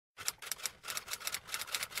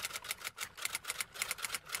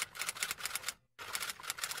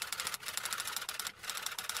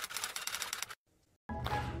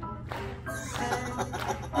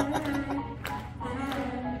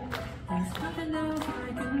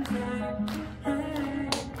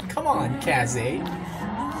on, Kaze.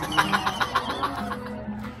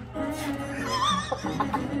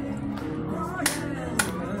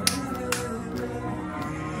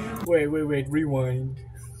 Wait, rewind.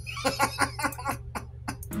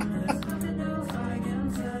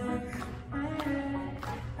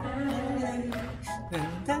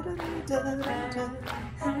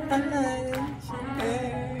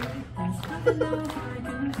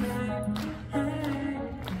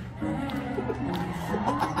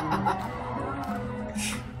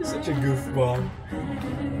 You're such a goofball.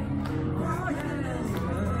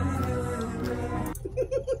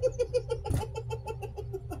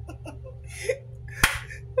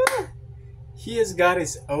 He has got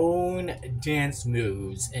his own dance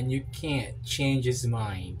moves, and you can't change his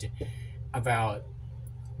mind about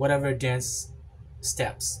whatever dance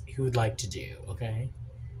steps he would like to do, okay?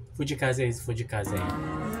 Fujii Kaze is Fujii Kaze.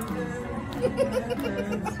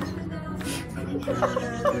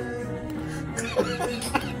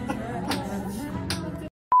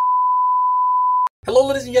 Hello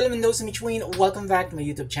ladies and gentlemen, those in between, welcome back to my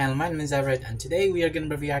YouTube channel. My name is Everett, and today we are going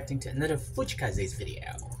to be reacting to another Fujii Kaze's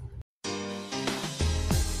video.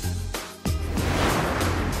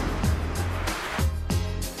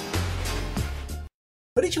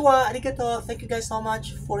 Konnichiwa, arigato, thank you guys so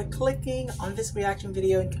much for clicking on this reaction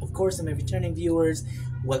video, and of course to my returning viewers,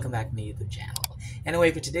 welcome back to my YouTube channel.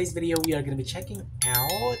 Anyway, for today's video, we are going to be checking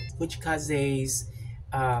out Fujii Kaze's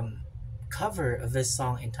cover of this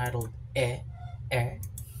song entitled Eh.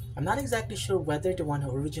 I'm not exactly sure whether the one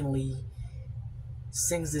who originally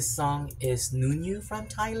sings this song is Nunu from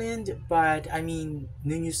Thailand, but I mean,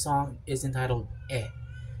 Nunu's song is entitled Eh.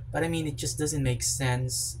 But I mean, it just doesn't make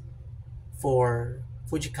sense for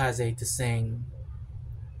Fujii Kaze to sing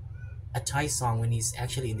a Thai song when he's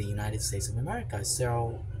actually in the United States of America.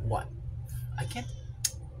 So what? I can't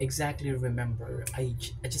exactly remember. I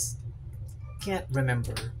just can't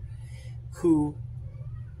remember who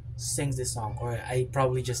sings this song, or I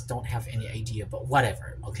probably just don't have any idea, but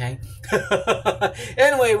whatever, okay?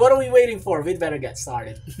 Anyway, what are we waiting for? We'd better get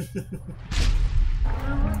started.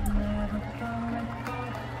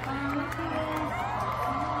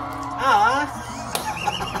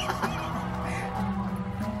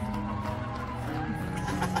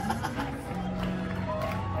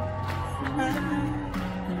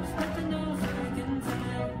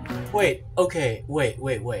 Wait, okay,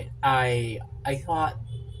 wait. I thought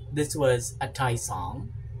this was a Thai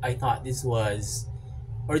song. I thought this was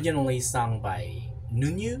originally sung by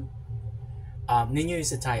Nunu. Nunu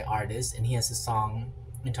is a Thai artist, and he has a song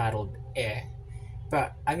entitled Eh.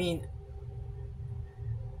 But I mean,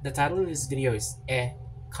 the title of this video is Eh,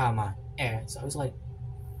 comma, Eh. So I was like,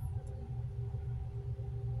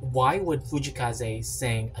 why would Fujii Kaze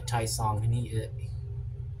sing a Thai song when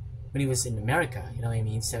he was in America? You know what I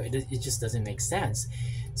mean? So it just doesn't make sense.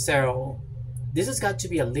 So this has got to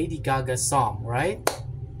be a Lady Gaga song, right?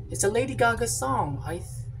 It's a Lady Gaga song.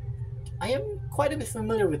 I am quite a bit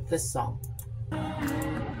familiar with this song.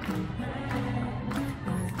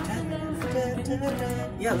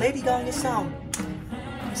 Yeah, Lady Gaga song.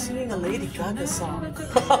 I'm singing a Lady Gaga song.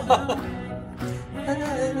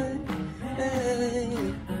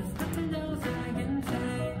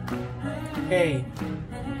 Hey,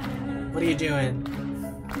 what are you doing?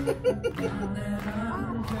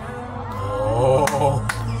 Oh.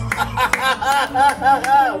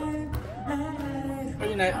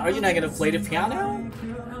 Are you not gonna play the piano?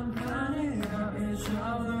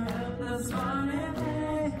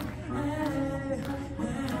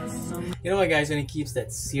 You know what, guys, when he keeps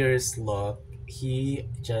that serious look, he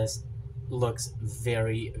just looks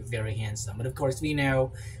very, very handsome. But of course, we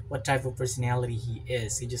know what type of personality he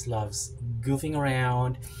is. He just loves goofing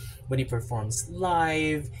around. When he performs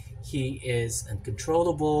live, he is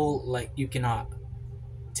uncontrollable. Like, you cannot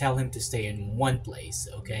tell him to stay in one place,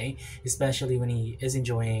 okay? Especially when he is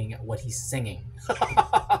enjoying what he's singing.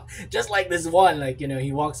 Just like this one, like, you know,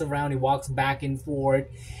 he walks around, he walks back and forth,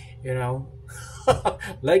 you know,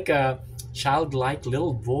 like a childlike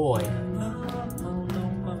little boy.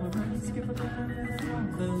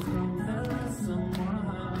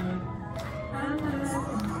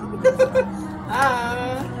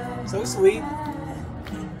 Ah, so sweet.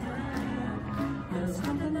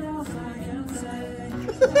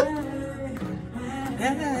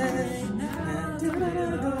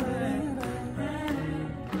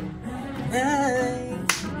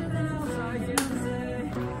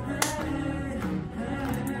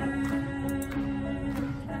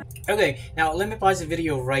 Okay, now let me pause the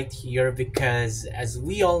video right here, because as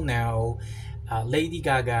we all know, Lady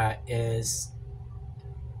Gaga is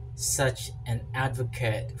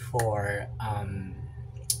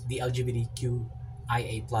the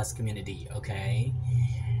LGBTQIA plus community. Okay,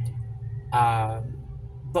 um,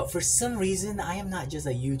 but for some reason, I am not just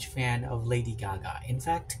a huge fan of Lady Gaga. In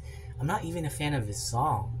fact, I'm not even a fan of his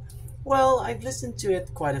song. Well, I've listened to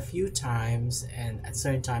it quite a few times, and at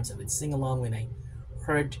certain times I would sing along when I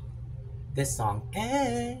heard this song.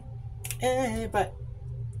 But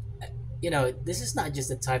this is not just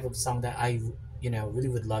the type of song that I, really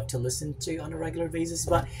would love to listen to on a regular basis.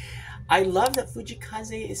 But I love that Fujii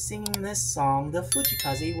Kaze is singing this song the Fujii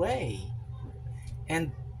Kaze way.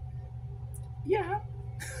 And yeah,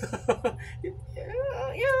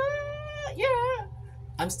 yeah.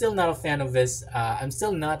 I'm still not a fan of this. I'm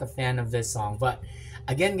still not a fan of this song. But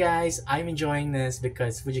again, guys, I'm enjoying this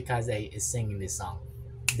because Fujii Kaze is singing this song.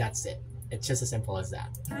 That's it. It's just as simple as that.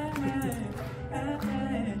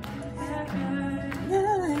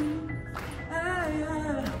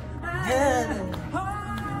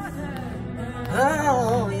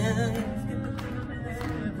 Oh, yeah.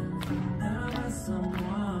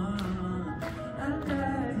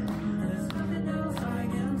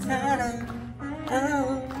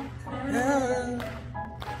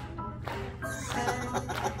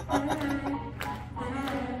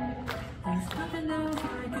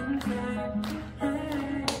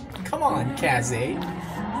 Come on, Kaze.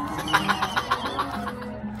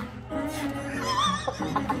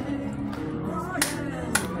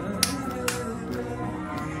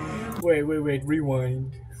 Wait,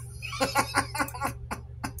 rewind.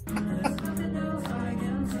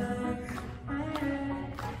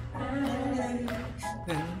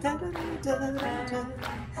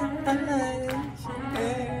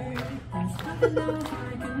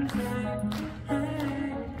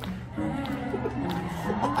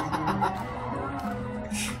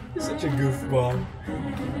 You're such a goofball.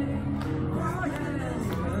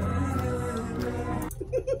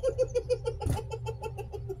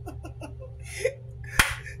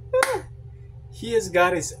 He has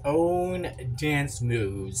got his own dance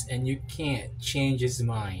moves, and you can't change his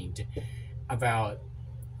mind about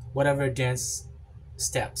whatever dance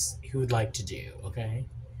steps he would like to do, okay?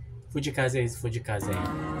 Fujii Kaze is Fujii Kaze.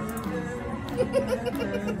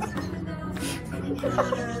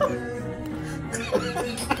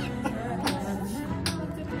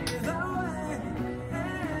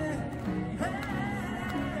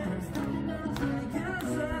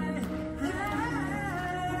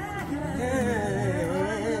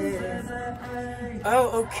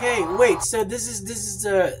 Oh, okay. Wait. So this is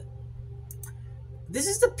the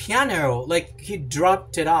piano. Like he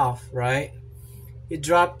dropped it off, right? He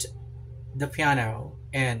dropped the piano,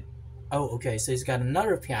 and oh, okay. So he's got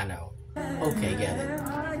another piano. Okay, get it.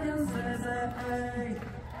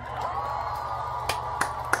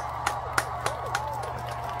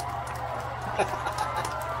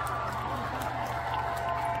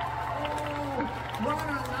 What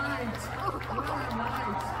a night! What a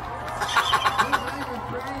night!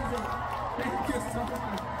 Crazy! Thank you so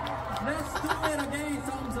much. Let's do it again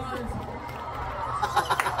sometimes.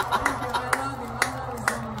 Thank you. I love you. I love you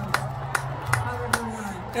so much. Have a good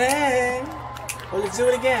night. Hey. Well, let's do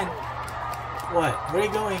it again. What? Where are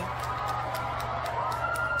you going?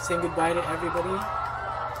 Saying goodbye to everybody.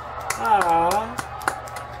 Aww.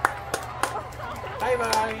 Bye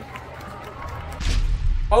bye.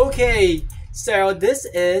 Okay. So this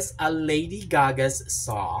is a Lady Gaga's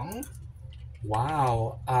song.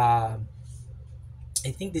 Wow.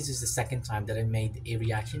 I think this is the second time that I made a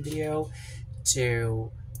reaction video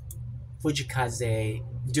to Fujii Kaze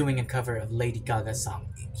doing a cover of Lady Gaga's song.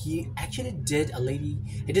 He actually did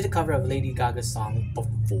a cover of Lady Gaga's song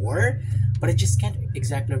before, but I just can't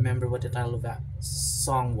exactly remember what the title of that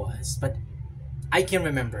song was. But I can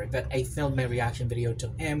remember that I filmed my reaction video to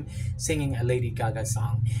him singing a Lady Gaga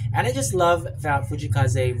song. And I just love that Fujii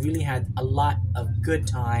Kaze really had a lot of good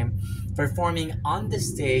time performing on the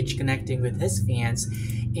stage, connecting with his fans.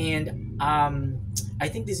 And I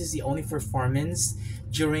think this is the only performance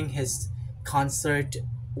during his concert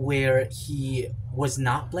where he was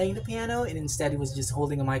not playing the piano, and instead he was just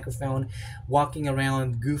holding a microphone, walking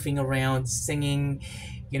around, goofing around, singing,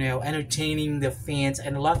 entertaining the fans.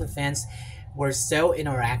 And a lot of the fans were so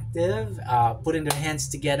interactive, putting their hands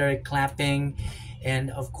together, clapping, and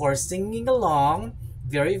of course singing along.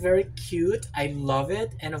 Very, very cute. I love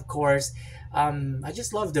it. And of course, I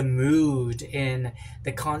just love the mood in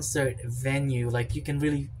the concert venue. Like you can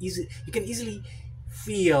easily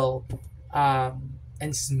feel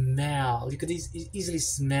and smell. You could easily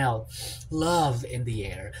smell love in the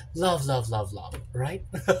air. Love, right?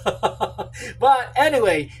 But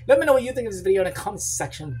anyway, let me know what you think of this video in the comment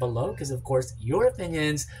section below, because of course your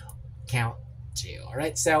opinions count too. All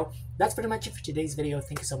right, so that's pretty much it for today's video.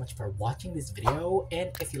 Thank you so much for watching this video. And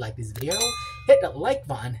if you like this video, hit that like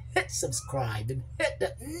button, hit subscribe, and hit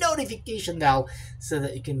the notification bell so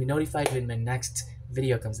that you can be notified when my next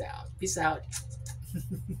video comes out. Peace out.